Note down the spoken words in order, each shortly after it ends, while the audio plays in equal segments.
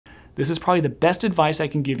This is probably the best advice I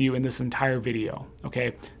can give you in this entire video,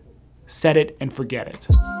 okay? Set it and forget it.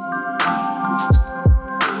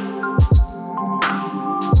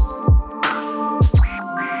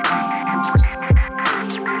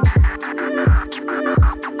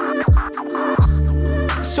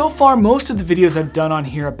 So far, most of the videos I've done on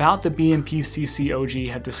here about the BMPCC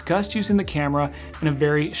OG have discussed using the camera in a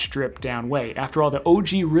very stripped down way. After all, the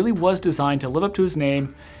OG really was designed to live up to his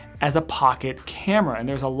name as a pocket camera, and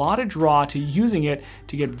there's a lot of draw to using it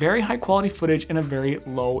to get very high quality footage in a very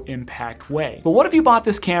low impact way. But what if you bought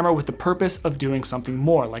this camera with the purpose of doing something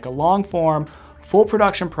more, like a long form, full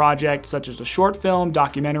production project such as a short film,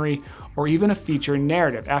 documentary, or even a feature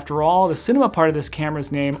narrative? After all, the cinema part of this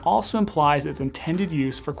camera's name also implies its intended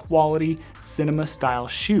use for quality cinema style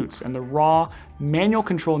shoots, and the raw, manual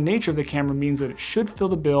control nature of the camera means that it should fill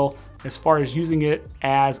the bill as far as using it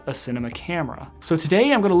as a cinema camera. So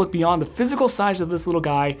today I'm going to look beyond the physical size of this little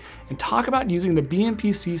guy and talk about using the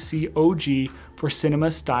BMPCC OG for cinema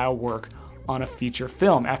style work on a feature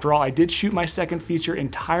film. After all, I did shoot my second feature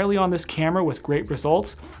entirely on this camera with great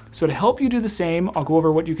results. So to help you do the same, I'll go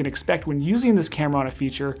over what you can expect when using this camera on a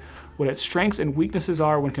feature, what its strengths and weaknesses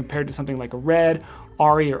are when compared to something like a Red,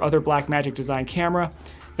 ARRI, or other Blackmagic design camera,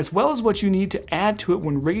 as well as what you need to add to it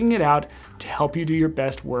when rigging it out to help you do your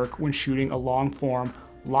best work when shooting a long form,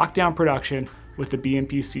 lockdown production with the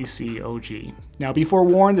BMPCC OG. Now, be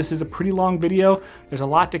forewarned, this is a pretty long video. There's a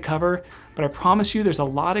lot to cover, but I promise you there's a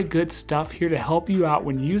lot of good stuff here to help you out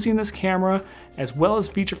when using this camera, as well as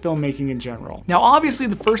feature filmmaking in general. Now, obviously,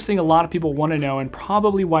 the first thing a lot of people want to know, and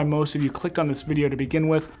probably why most of you clicked on this video to begin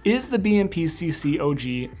with, is the BMPCC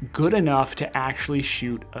OG good enough to actually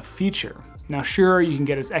shoot a feature? Now, sure, you can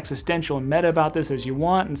get as existential and meta about this as you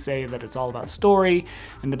want and say that it's all about story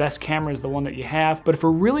and the best camera is the one that you have, but if we're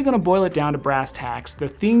really going to boil it down to brass tacks, the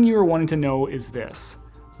thing you're wanting to know is this: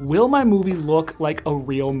 will my movie look like a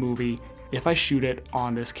real movie if I shoot it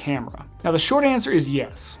on this camera? Now, the short answer is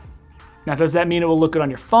yes. Now, does that mean it will look good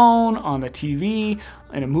on your phone, on the TV,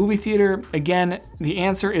 in a movie theater? Again, the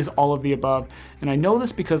answer is all of the above. And I know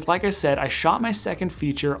this because, like I said, I shot my second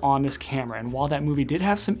feature on this camera. And while that movie did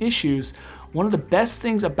have some issues, one of the best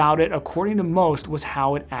things about it, according to most, was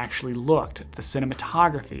how it actually looked, the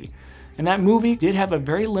cinematography. And that movie did have a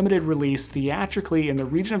very limited release theatrically in the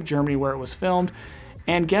region of Germany where it was filmed.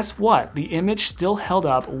 And guess what? The image still held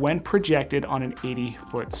up when projected on an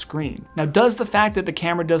 80-foot screen. Now, does the fact that the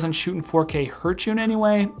camera doesn't shoot in 4K hurt you in any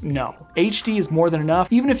way? No. HD is more than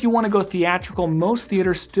enough. Even if you want to go theatrical, most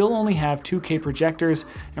theaters still only have 2K projectors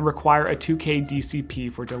and require a 2K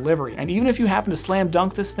DCP for delivery. And even if you happen to slam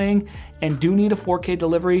dunk this thing and do need a 4K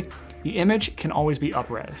delivery, the image can always be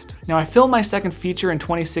up-resed. Now, I filmed my second feature in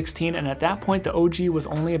 2016, and at that point the OG was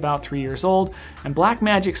only about 3 years old, and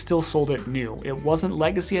Blackmagic still sold it new. It wasn't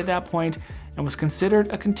legacy at that point and was considered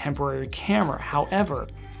a contemporary camera. However,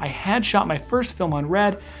 I had shot my first film on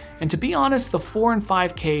Red, and to be honest, the 4 and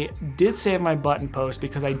 5K did save my butt in post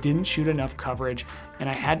because I didn't shoot enough coverage, and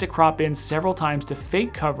I had to crop in several times to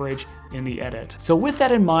fake coverage in the edit. So with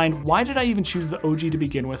that in mind, why did I even choose the OG to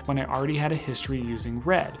begin with when I already had a history using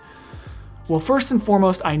Red? Well, first and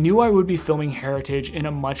foremost, I knew I would be filming heritage in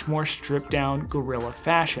a much more stripped down guerrilla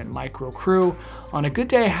fashion. Micro crew. On a good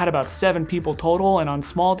day I had about 7 people total, and on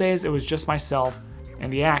small days it was just myself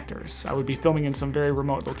and the actors. I would be filming in some very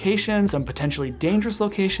remote locations, some potentially dangerous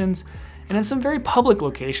locations, and in some very public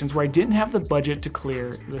locations where I didn't have the budget to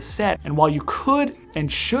clear the set. And while you could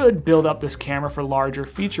and should build up this camera for larger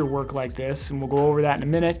feature work like this, and we'll go over that in a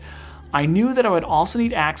minute, I knew that I would also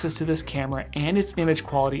need access to this camera and its image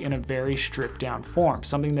quality in a very stripped down form,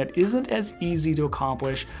 something that isn't as easy to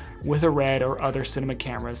accomplish with a Red or other cinema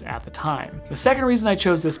cameras at the time. The second reason I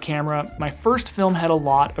chose this camera, my first film had a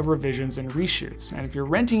lot of revisions and reshoots, and if you're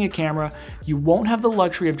renting a camera, you won't have the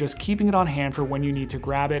luxury of just keeping it on hand for when you need to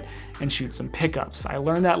grab it and shoot some pickups. I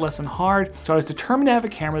learned that lesson hard, so I was determined to have a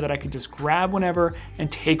camera that I could just grab whenever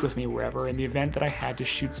and take with me wherever in the event that I had to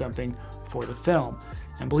shoot something for the film.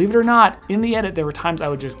 And believe it or not, in the edit, there were times I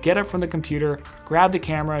would just get up from the computer, grab the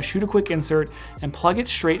camera, shoot a quick insert, and plug it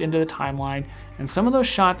straight into the timeline, and some of those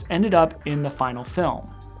shots ended up in the final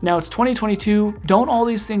film. Now it's 2022, don't all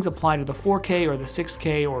these things apply to the 4K or the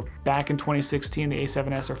 6K or back in 2016, the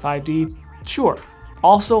A7S or 5D? Sure.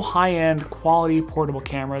 Also high-end, quality, portable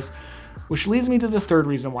cameras, which leads me to the third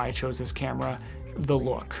reason why I chose this camera, the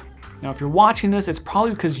look. Now if you're watching this, it's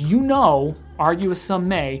probably because you know, argue as some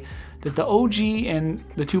may, that the OG and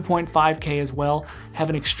the 2.5K as well have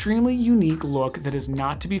an extremely unique look that is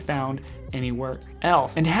not to be found anywhere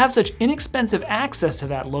else. And to have such inexpensive access to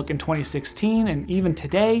that look in 2016 and even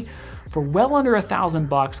today for well under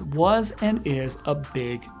 $1,000 was and is a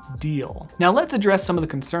big deal. Now let's address some of the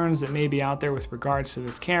concerns that may be out there with regards to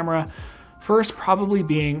this camera. First, probably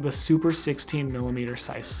being the super 16mm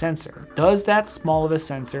size sensor. Does that small of a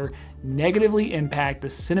sensor negatively impact the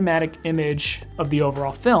cinematic image of the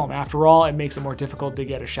overall film? After all, it makes it more difficult to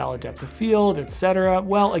get a shallow depth of field, etc.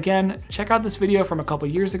 Well, again, check out this video from a couple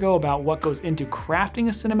years ago about what goes into crafting a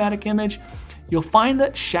cinematic image. You'll find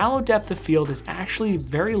that shallow depth of field is actually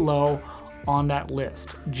very low on that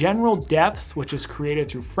list. General depth, which is created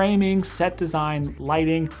through framing, set design,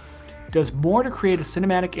 lighting, does more to create a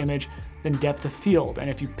cinematic image than depth of field. And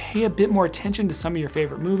if you pay a bit more attention to some of your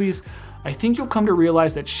favorite movies, I think you'll come to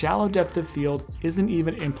realize that shallow depth of field isn't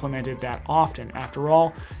even implemented that often. After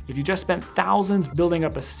all, if you just spent thousands building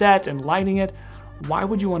up a set and lighting it, why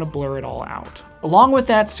would you want to blur it all out? Along with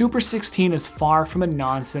that, Super 16 is far from a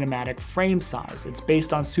non-cinematic frame size. It's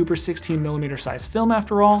based on Super 16mm size film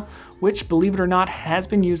after all, which, believe it or not, has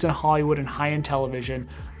been used in Hollywood and high-end television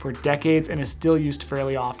for decades and is still used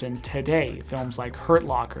fairly often today. Films like Hurt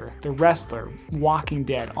Locker, The Wrestler, Walking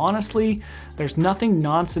Dead. Honestly, there's nothing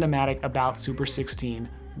non-cinematic about Super 16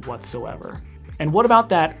 whatsoever. And what about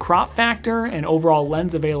that crop factor and overall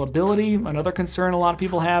lens availability? Another concern a lot of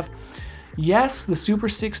people have. Yes, the Super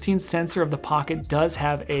 16 sensor of the Pocket does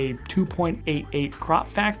have a 2.88 crop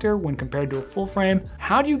factor when compared to a full frame.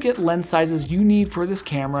 How do you get lens sizes you need for this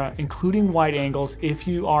camera, including wide angles, if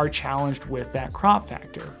you are challenged with that crop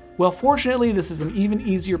factor? Well, fortunately, this is an even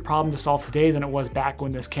easier problem to solve today than it was back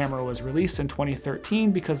when this camera was released in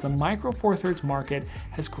 2013 because the micro Four Thirds market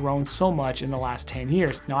has grown so much in the last 10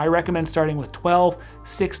 years. Now, I recommend starting with 12,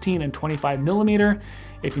 16, and 25mm.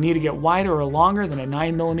 If you need to get wider or longer, then a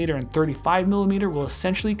 9mm and 35mm will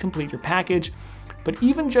essentially complete your package. But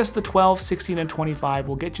even just the 12, 16, and 25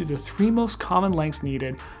 will get you the three most common lengths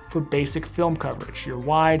needed for basic film coverage: your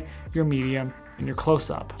wide, your medium, and your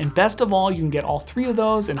close-up. And best of all, you can get all three of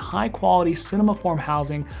those in high-quality cinema form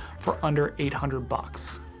housing for under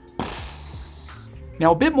 $800.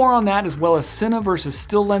 Now, a bit more on that, as well as cine versus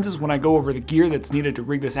still lenses when I go over the gear that's needed to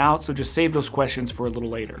rig this out, so just save those questions for a little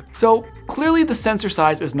later. So clearly the sensor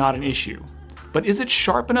size is not an issue, but is it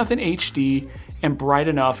sharp enough in HD and bright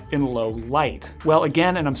enough in low light? Well,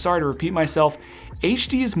 again, and I'm sorry to repeat myself,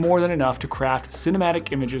 HD is more than enough to craft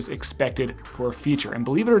cinematic images expected for a feature. And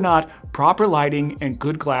believe it or not, proper lighting and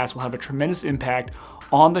good glass will have a tremendous impact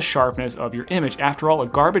on the sharpness of your image. After all, a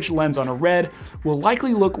garbage lens on a Red will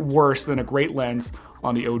likely look worse than a great lens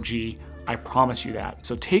on the OG. I promise you that.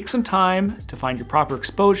 So take some time to find your proper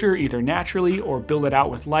exposure, either naturally or build it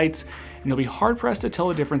out with lights, and you'll be hard pressed to tell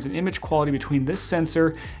the difference in image quality between this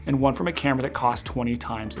sensor and one from a camera that costs 20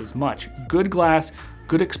 times as much. Good glass,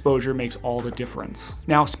 good exposure makes all the difference.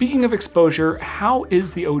 Now, speaking of exposure, how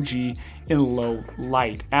is the OG in low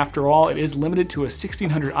light? After all, it is limited to a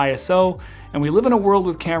 1600 ISO, and we live in a world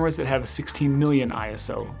with cameras that have a 16 million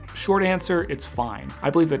ISO. Short answer, it's fine. I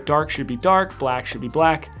believe that dark should be dark, black should be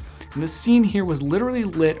black. And this scene here was literally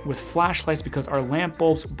lit with flashlights because our lamp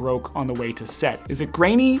bulbs broke on the way to set. Is it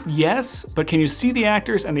grainy? Yes, but can you see the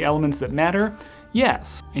actors and the elements that matter?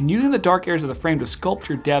 Yes. And using the dark areas of the frame to sculpt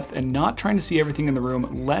your depth and not trying to see everything in the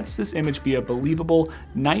room lets this image be a believable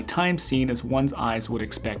nighttime scene as one's eyes would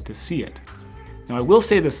expect to see it. Now, I will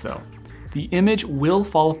say this though. The image will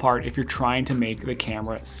fall apart if you're trying to make the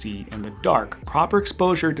camera see in the dark. Proper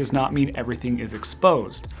exposure does not mean everything is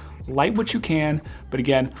exposed. Light what you can, but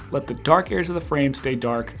again, let the dark areas of the frame stay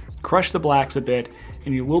dark, crush the blacks a bit,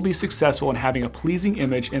 and you will be successful in having a pleasing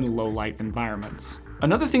image in low light environments.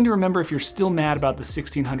 Another thing to remember if you're still mad about the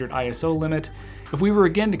 1600 ISO limit, if we were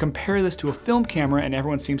again to compare this to a film camera and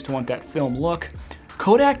everyone seems to want that film look,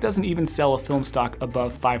 Kodak doesn't even sell a film stock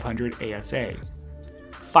above 500 ASA.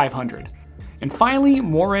 500. And finally,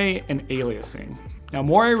 moire and aliasing. Now,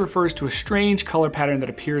 moire refers to a strange color pattern that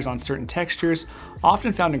appears on certain textures,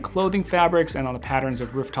 often found in clothing fabrics and on the patterns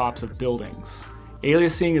of rooftops of buildings.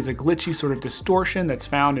 Aliasing is a glitchy sort of distortion that's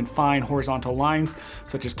found in fine horizontal lines,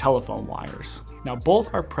 such as telephone wires. Now,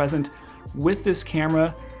 both are present with this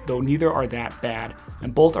camera, though neither are that bad,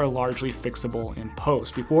 and both are largely fixable in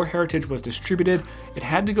post. Before Heritage was distributed, it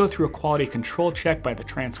had to go through a quality control check by the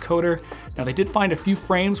transcoder. Now, they did find a few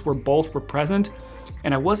frames where both were present,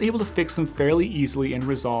 and I was able to fix them fairly easily in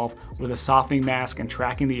Resolve with a softening mask and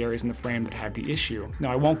tracking the areas in the frame that had the issue.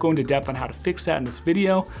 Now I won't go into depth on how to fix that in this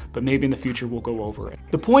video, but maybe in the future we'll go over it.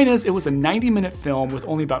 The point is, it was a 90-minute film with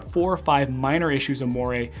only about 4 or 5 minor issues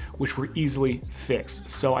amore, which were easily fixed.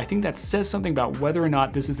 So I think that says something about whether or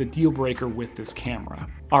not this is a deal breaker with this camera.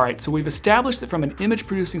 Alright, so we've established that from an image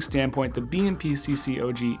producing standpoint, the BMPCC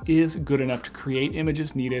OG is good enough to create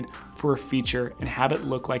images needed for a feature and have it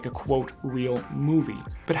look like a quote real movie.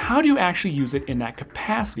 But how do you actually use it in that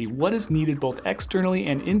capacity? What is needed both externally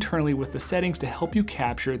and internally with the settings to help you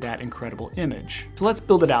capture that incredible image? So let's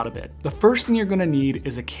build it out a bit. The first thing you're going to need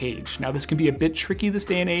is a cage. Now this can be a bit tricky this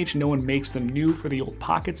day and age. No one makes them new for the old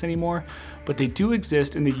pockets anymore, but they do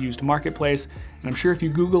exist in the used marketplace, and I'm sure if you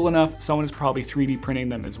Google enough, someone is probably 3D printing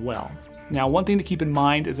them as well. Now, one thing to keep in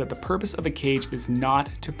mind is that the purpose of a cage is not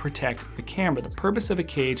to protect the camera. The purpose of a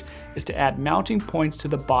cage is to add mounting points to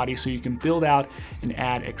the body so you can build out and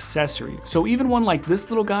add accessories. So even one like this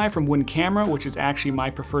little guy from Win Camera, which is actually my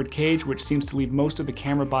preferred cage, which seems to leave most of the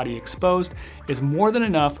camera body exposed, is more than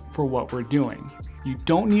enough for what we're doing. You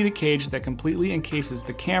don't need a cage that completely encases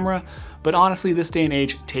the camera, but honestly, this day and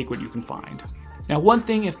age, take what you can find. Now, one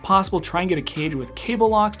thing, if possible, try and get a cage with cable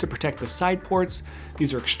locks to protect the side ports.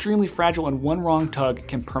 These are extremely fragile and one wrong tug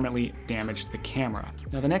can permanently damage the camera.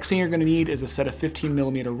 Now, the next thing you're going to need is a set of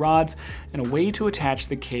 15mm rods and a way to attach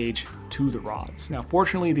the cage to the rods. Now,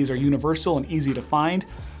 fortunately, these are universal and easy to find.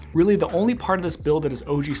 Really, the only part of this build that is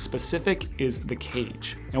OG specific is the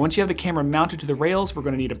cage. Now, once you have the camera mounted to the rails, we're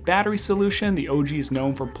going to need a battery solution. The OG is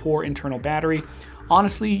known for poor internal battery.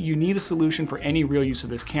 Honestly, you need a solution for any real use of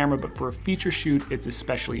this camera, but for a feature shoot, it's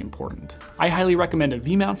especially important. I highly recommend a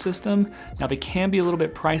V-mount system. Now, they can be a little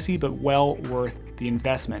bit pricey, but well worth the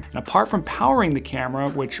investment. And apart from powering the camera,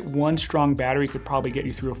 which one strong battery could probably get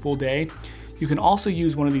you through a full day, you can also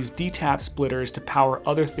use one of these D-tap splitters to power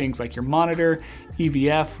other things like your monitor,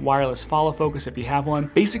 EVF, wireless follow focus if you have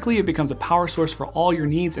one. Basically, it becomes a power source for all your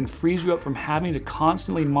needs and frees you up from having to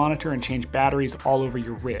constantly monitor and change batteries all over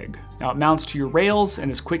your rig. Now, it mounts to your rails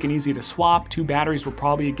and is quick and easy to swap. 2 batteries will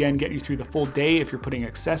probably again get you through the full day if you're putting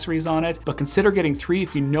accessories on it, but consider getting 3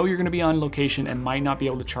 if you know you're going to be on location and might not be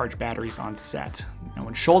able to charge batteries on set. Now,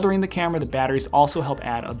 when shouldering the camera, the batteries also help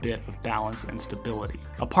add a bit of balance and stability.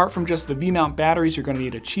 Apart from just the V-mount batteries, you're going to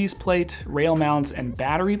need a cheese plate, rail mounts, and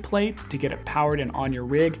battery plate to get it powered and on your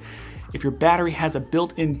rig. If your battery has a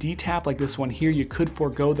built-in D-tap like this one here, you could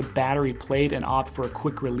forego the battery plate and opt for a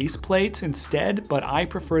quick release plate instead, but I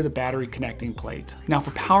prefer the battery connecting plate. Now,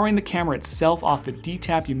 for powering the camera itself off the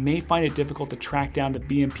D-tap, you may find it difficult to track down the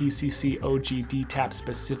BMPCC OG D-tap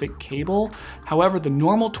specific cable. However, the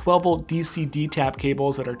normal 12-volt DC D-tap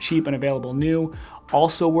cables that are cheap and available new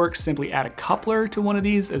also works. Simply add a coupler to one of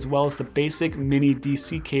these, as well as the basic mini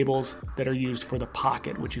DC cables that are used for the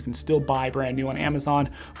pocket, which you can still buy brand new on Amazon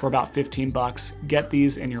for about 15 bucks. Get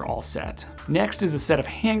these and you're all set. Next is a set of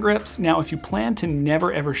hand grips. Now, if you plan to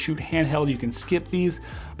never ever shoot handheld, you can skip these,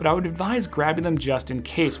 but I would advise grabbing them just in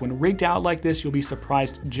case. When rigged out like this, you'll be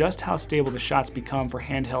surprised just how stable the shots become for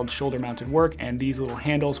handheld shoulder mounted work, and these little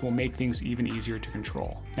handles will make things even easier to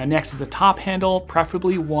control. Now, next is a top handle,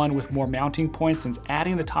 preferably one with more mounting points, since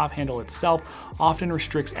adding the top handle itself often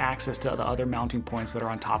restricts access to the other mounting points that are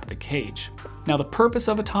on top of the cage. Now, the purpose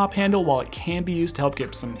of a top handle, while it can be used to help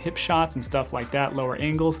get some hip shots and stuff like that, lower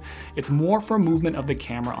angles, it's more for movement of the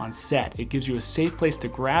camera on set. It gives you a safe place to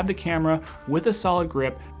grab the camera with a solid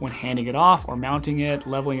grip when handing it off or mounting it,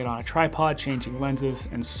 leveling it on a tripod, changing lenses,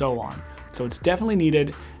 and so on. So it's definitely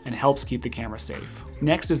needed and helps keep the camera safe.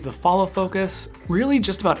 Next is the follow focus. Really,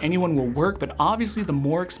 just about anyone will work, but obviously the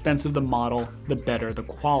more expensive the model, the better the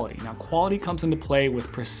quality. Now, quality comes into play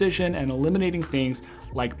with precision and eliminating things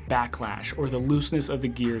like backlash or the looseness of the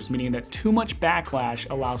gears, meaning that too much backlash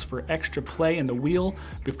allows for extra play in the wheel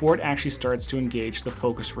before it actually starts to engage the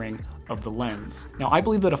focus ring of the lens. Now, I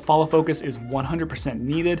believe that a follow focus is 100%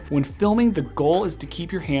 needed. When filming, the goal is to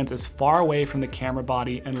keep your hands as far away from the camera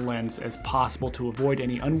body and lens as possible to avoid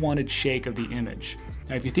any unwanted shake of the image.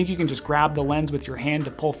 Now, if you think you can just grab the lens with your hand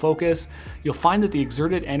to pull focus, you'll find that the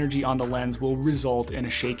exerted energy on the lens will result in a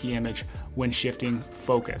shaky image when shifting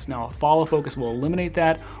focus. Now, a follow focus will eliminate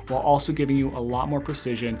that while also giving you a lot more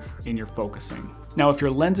precision in your focusing. Now, if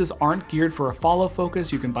your lenses aren't geared for a follow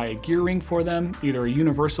focus, you can buy a gear ring for them, either a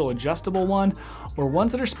universal adjustable one or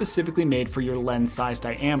ones that are specifically made for your lens size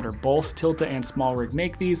diameter. Both Tilta and SmallRig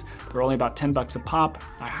make these. They're only about 10 bucks a pop.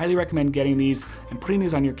 I highly recommend getting these and putting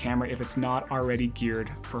these on your camera if it's not already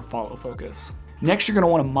geared for follow focus. Next, you're going to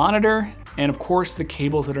want a monitor and of course the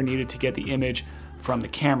cables that are needed to get the image from the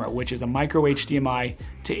camera, which is a micro HDMI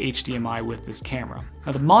to HDMI with this camera.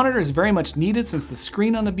 Now the monitor is very much needed since the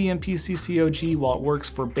screen on the BMPCC OG, while it works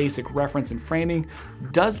for basic reference and framing,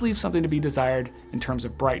 does leave something to be desired in terms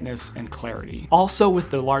of brightness and clarity. Also,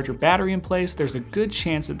 with the larger battery in place, there's a good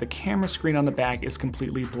chance that the camera screen on the back is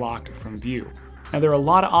completely blocked from view. Now there are a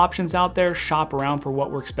lot of options out there. Shop around for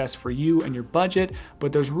what works best for you and your budget,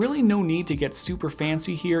 but there's really no need to get super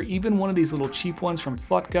fancy here. Even one of these little cheap ones from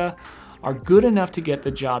Futka are good enough to get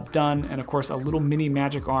the job done, and of course a little mini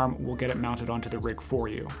magic arm will get it mounted onto the rig for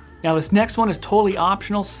you. Now this next one is totally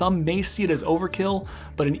optional. Some may see it as overkill,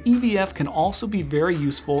 but an EVF can also be very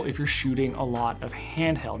useful if you're shooting a lot of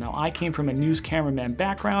handheld. Now I came from a news cameraman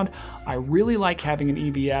background. I really like having an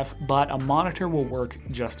EVF, but a monitor will work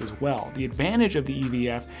just as well. The advantage of the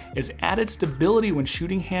EVF is added stability when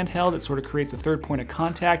shooting handheld. It sort of creates a third point of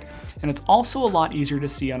contact, and it's also a lot easier to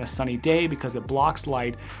see on a sunny day because it blocks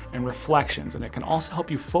light and reflections, and it can also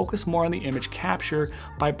help you focus more on the image capture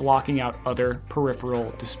by blocking out other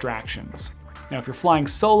peripheral distractions. Now if you're flying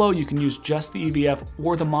solo, you can use just the EVF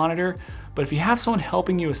or the monitor, but if you have someone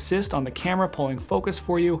helping you assist on the camera pulling focus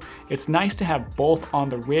for you, it's nice to have both on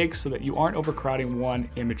the rig so that you aren't overcrowding one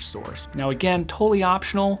image source. Now again, totally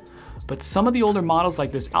optional, but some of the older models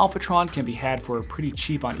like this Alphatron can be had for pretty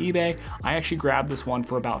cheap on eBay. I actually grabbed this one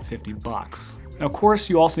for about 50 bucks. Now, of course,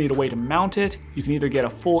 you also need a way to mount it. You can either get a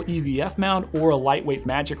full EVF mount or a lightweight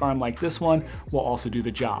magic arm like this one will also do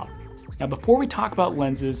the job. Now, before we talk about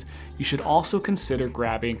lenses, you should also consider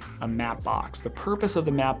grabbing a matte box. The purpose of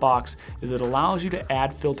the matte box is it allows you to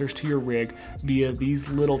add filters to your rig via these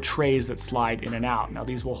little trays that slide in and out. Now,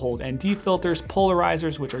 these will hold ND filters,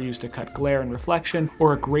 polarizers, which are used to cut glare and reflection,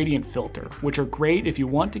 or a gradient filter, which are great if you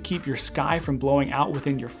want to keep your sky from blowing out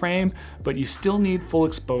within your frame, but you still need full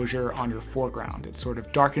exposure on your foreground. It sort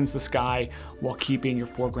of darkens the sky while keeping your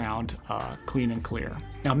foreground clean and clear.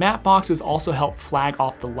 Now, matte boxes also help flag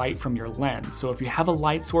off the light from your lens. So if you have a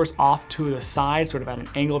light source off to the side, sort of at an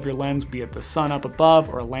angle of your lens, be it the sun up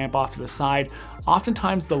above or a lamp off to the side,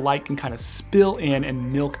 oftentimes the light can kind of spill in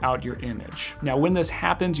and milk out your image. Now when this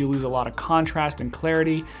happens, you lose a lot of contrast and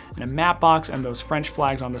clarity, and a matte box and those French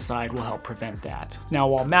flags on the side will help prevent that. Now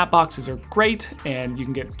while matte boxes are great and you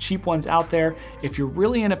can get cheap ones out there, if you're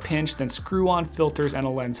really in a pinch, then screw-on filters and a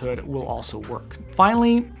lens hood will also work.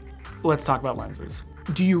 Finally, let's talk about lenses.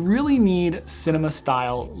 Do you really need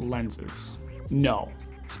cinema-style lenses? No.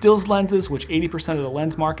 Stills lenses, which 80% of the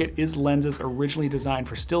lens market is lenses originally designed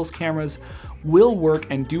for stills cameras, will work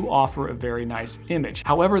and do offer a very nice image.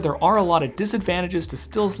 However, there are a lot of disadvantages to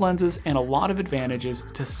stills lenses and a lot of advantages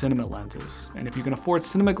to cinema lenses. And if you can afford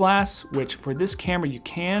cinema glass, which for this camera you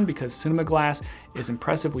can because cinema glass is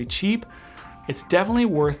impressively cheap, it's definitely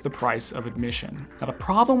worth the price of admission. Now the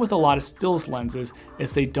problem with a lot of stills lenses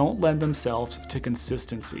is they don't lend themselves to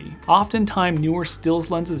consistency. Oftentimes newer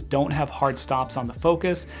stills lenses don't have hard stops on the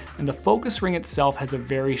focus, and the focus ring itself has a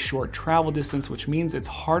very short travel distance, which means it's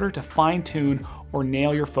harder to fine tune or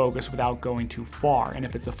nail your focus without going too far. And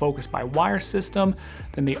if it's a focus by wire system,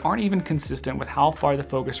 then they aren't even consistent with how far the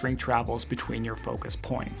focus ring travels between your focus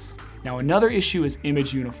points. Now another issue is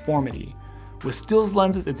image uniformity. With stills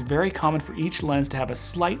lenses, it's very common for each lens to have a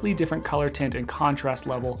slightly different color tint and contrast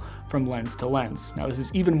level from lens to lens. Now this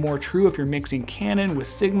is even more true if you're mixing Canon with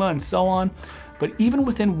Sigma and so on, but even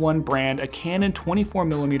within one brand, a Canon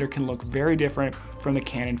 24mm can look very different from the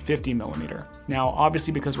Canon 50mm. Now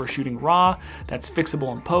obviously because we're shooting RAW, that's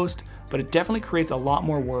fixable in post, but it definitely creates a lot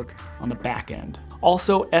more work on the back end.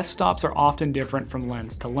 Also, f-stops are often different from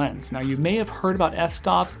lens to lens. Now you may have heard about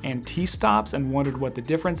f-stops and t-stops and wondered what the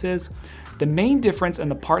difference is. The main difference and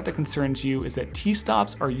the part that concerns you is that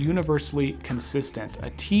t-stops are universally consistent. A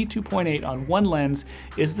t2.8 on one lens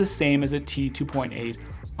is the same as a t2.8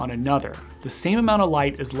 on another. The same amount of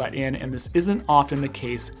light is let in, and this isn't often the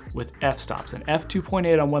case with f-stops. An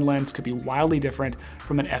f2.8 on one lens could be wildly different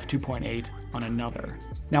from an f2.8 on another.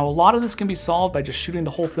 Now, a lot of this can be solved by just shooting the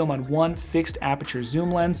whole film on one fixed aperture zoom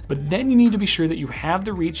lens, but then you need to be sure that you have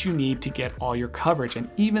the reach you need to get all your coverage, and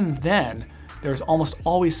even then, there's almost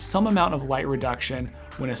always some amount of light reduction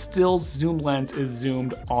when a stills zoom lens is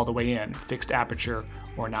zoomed all the way in, fixed aperture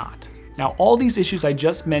or not. Now, all these issues I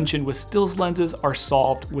just mentioned with stills lenses are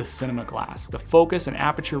solved with cinema glass. The focus and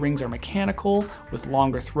aperture rings are mechanical with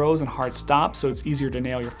longer throws and hard stops, so it's easier to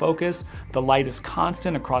nail your focus. The light is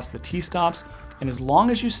constant across the T-stops, and as long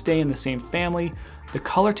as you stay in the same family, the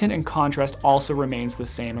color tint and contrast also remains the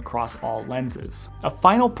same across all lenses. A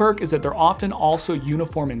final perk is that they're often also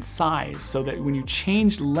uniform in size, so that when you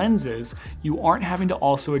change lenses, you aren't having to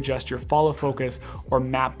also adjust your follow focus or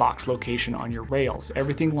map box location on your rails.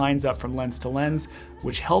 Everything lines up from lens to lens,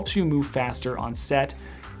 which helps you move faster on set.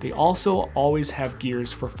 They also always have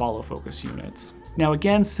gears for follow focus units. Now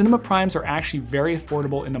again, cinema primes are actually very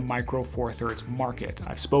affordable in the micro four thirds market.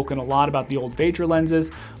 I've spoken a lot about the old Vajra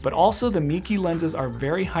lenses, but also the Miki lenses are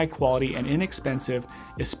very high quality and inexpensive,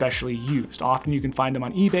 especially used. Often you can find them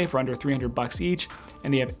on eBay for under 300 bucks each,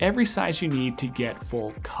 and they have every size you need to get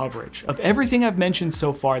full coverage. Of everything I've mentioned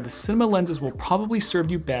so far, the cinema lenses will probably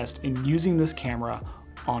serve you best in using this camera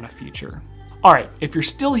on a feature. All right, if you're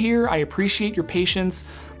still here, I appreciate your patience.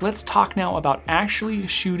 Let's talk now about actually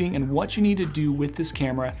shooting and what you need to do with this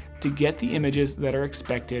camera to get the images that are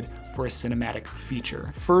expected for a cinematic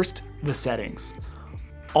feature. First, the settings.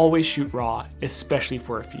 Always shoot RAW, especially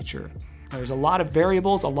for a feature. There's a lot of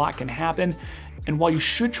variables, a lot can happen, and while you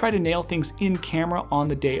should try to nail things in camera on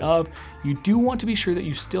the day of, you do want to be sure that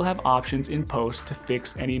you still have options in post to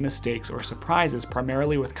fix any mistakes or surprises,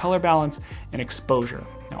 primarily with color balance and exposure.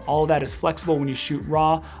 Now, all of that is flexible when you shoot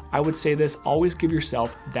RAW. I would say this, always give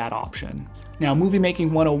yourself that option. Now, movie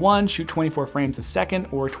making 101, shoot 24 frames a second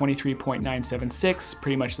or 23.976,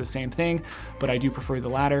 pretty much the same thing, but I do prefer the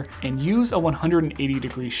latter, and use a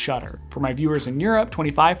 180-degree shutter. For my viewers in Europe,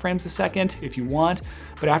 25 frames a second if you want,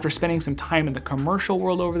 but after spending some time in the commercial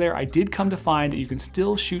world over there, I did come to find that you can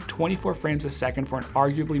still shoot 24 frames a second for an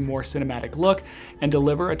arguably more cinematic look and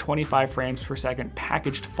deliver a 25 frames per second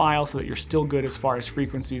packaged file so that you're still good as far as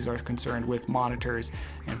frequencies are concerned with monitors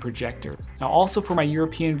and projector. Now, also for my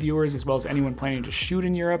European viewers, as well as anyone planning to shoot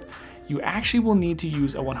in Europe, you actually will need to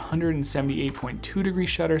use a 178.2-degree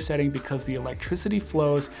shutter setting because the electricity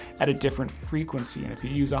flows at a different frequency. And if you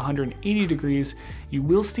use 180 degrees, you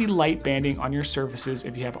will see light banding on your surfaces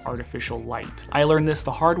if you have artificial light. I learned this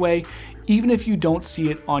the hard way. Even if you don't see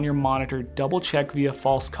it on your monitor, double check via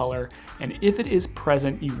false color. And if it is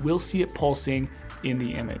present, you will see it pulsing in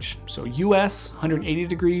the image. So US, 180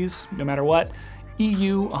 degrees, no matter what.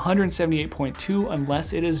 EU 178.2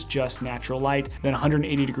 unless it is just natural light, then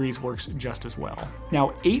 180 degrees works just as well.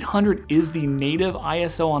 Now 800 is the native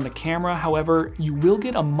ISO on the camera, however, you will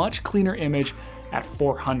get a much cleaner image at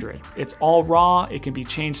 400. It's all raw, it can be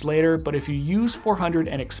changed later, but if you use 400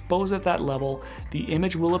 and expose at that level, the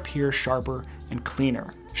image will appear sharper and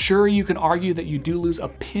cleaner. Sure, you can argue that you do lose a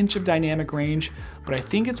pinch of dynamic range, but I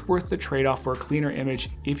think it's worth the trade-off for a cleaner image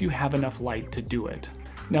if you have enough light to do it.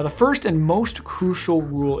 Now, the first and most crucial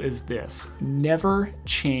rule is this: never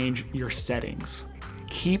change your settings.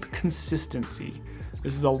 Keep consistency.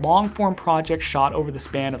 This is a long-form project shot over the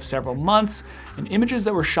span of several months, and images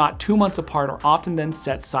that were shot 2 months apart are often then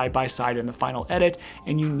set side by side in the final edit,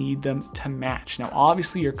 and you need them to match. Now,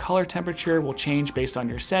 obviously, your color temperature will change based on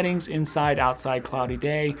your settings, inside, outside, cloudy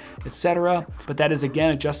day, etc., but that is again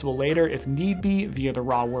adjustable later if need be via the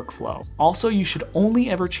RAW workflow. Also, you should only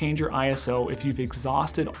ever change your ISO if you've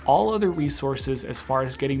exhausted all other resources as far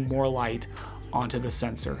as getting more light onto the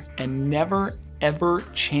sensor, and never ever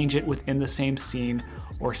change it within the same scene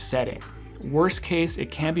or setting. Worst case, it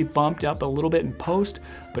can be bumped up a little bit in post,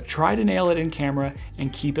 but try to nail it in camera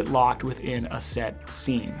and keep it locked within a set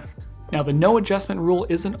scene. Now, the no adjustment rule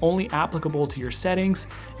isn't only applicable to your settings,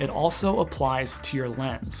 it also applies to your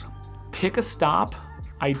lens. Pick a stop,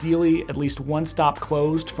 ideally at least one stop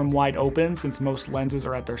closed from wide open, since most lenses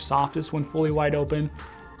are at their softest when fully wide open,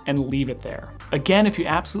 and leave it there. Again, if you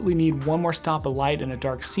absolutely need one more stop of light in a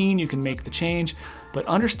dark scene, you can make the change, but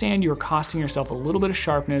understand you are costing yourself a little bit of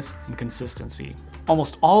sharpness and consistency.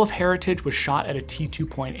 Almost all of Heritage was shot at a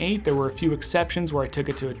T2.8. There were a few exceptions where I took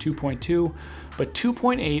it to a 2.2, but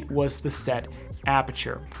 2.8 was the set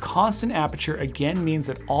aperture. Constant aperture again means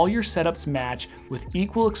that all your setups match with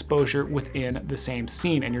equal exposure within the same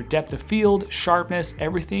scene, and your depth of field, sharpness,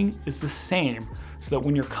 everything is the same, so that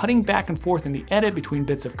when you're cutting back and forth in the edit between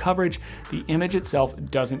bits of coverage, the image itself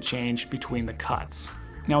doesn't change between the cuts.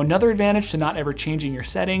 Now, another advantage to not ever changing your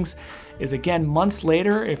settings is, again, months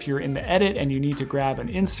later, if you're in the edit and you need to grab an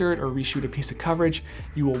insert or reshoot a piece of coverage,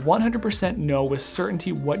 you will 100% know with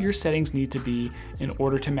certainty what your settings need to be in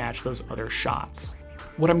order to match those other shots.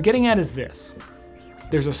 What I'm getting at is this: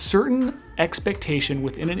 there's a certain expectation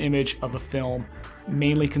within an image of a film,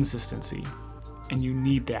 mainly consistency. and you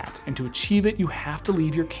need that. And to achieve it, you have to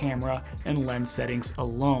leave your camera and lens settings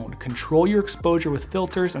alone. Control your exposure with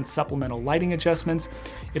filters and supplemental lighting adjustments.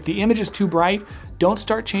 If the image is too bright, don't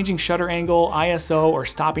start changing shutter angle, ISO, or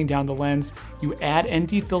stopping down the lens. You add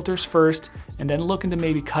ND filters first, and then look into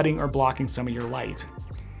maybe cutting or blocking some of your light.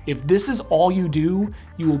 If this is all you do,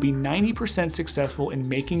 you will be 90% successful in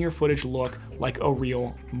making your footage look like a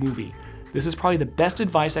real movie. This is probably the best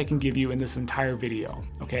advice I can give you in this entire video,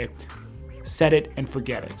 okay? Set it and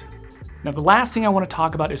forget it. Now, the last thing I want to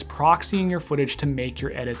talk about is proxying your footage to make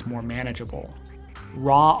your edits more manageable.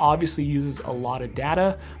 RAW obviously uses a lot of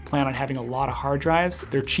data, plan on having a lot of hard drives.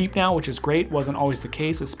 They're cheap now, which is great, wasn't always the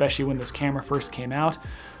case, especially when this camera first came out.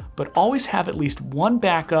 But always have at least one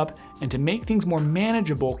backup, and to make things more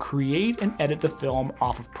manageable, create and edit the film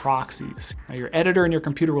off of proxies. Now, your editor and your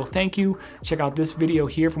computer will thank you. Check out this video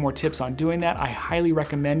here for more tips on doing that. I highly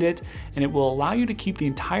recommend it, and it will allow you to keep the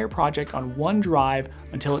entire project on one drive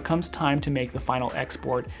until it comes time to make the final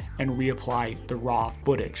export and reapply the raw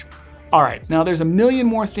footage. All right, now there's a million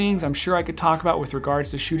more things I'm sure I could talk about with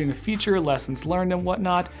regards to shooting a feature, lessons learned and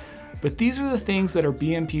whatnot, but these are the things that are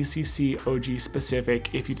BMPCC OG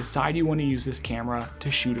specific if you decide you want to use this camera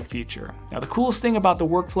to shoot a feature. Now, the coolest thing about the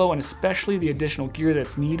workflow, and especially the additional gear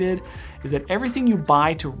that's needed, is that everything you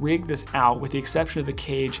buy to rig this out, with the exception of the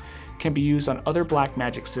cage, can be used on other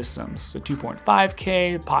Blackmagic systems. The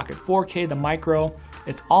 2.5K, Pocket 4K, the Micro,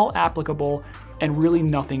 it's all applicable, and really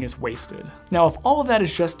nothing is wasted. Now, if all of that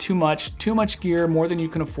is just too much gear, more than you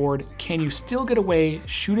can afford, can you still get away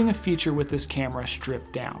shooting a feature with this camera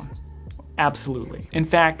stripped down? Absolutely. In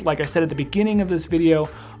fact, like I said at the beginning of this video,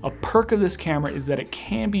 a perk of this camera is that it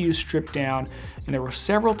can be used stripped down, and there were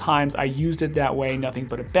several times I used it that way, nothing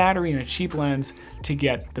but a battery and a cheap lens to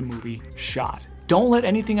get the movie shot. Don't let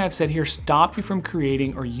anything I've said here stop you from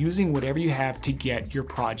creating or using whatever you have to get your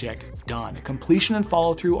project done. Completion and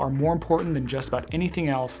follow through are more important than just about anything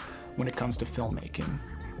else when it comes to filmmaking.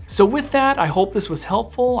 So with that, I hope this was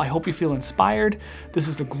helpful. I hope you feel inspired. This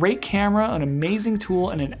is a great camera, an amazing tool,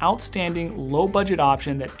 and an outstanding low budget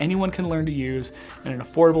option that anyone can learn to use, and an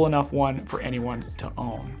affordable enough one for anyone to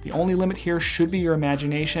own. The only limit here should be your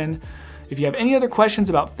imagination. If you have any other questions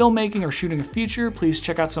about filmmaking or shooting a feature, please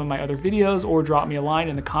check out some of my other videos or drop me a line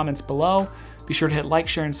in the comments below. Be sure to hit like,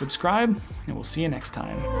 share, and subscribe, and we'll see you next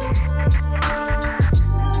time.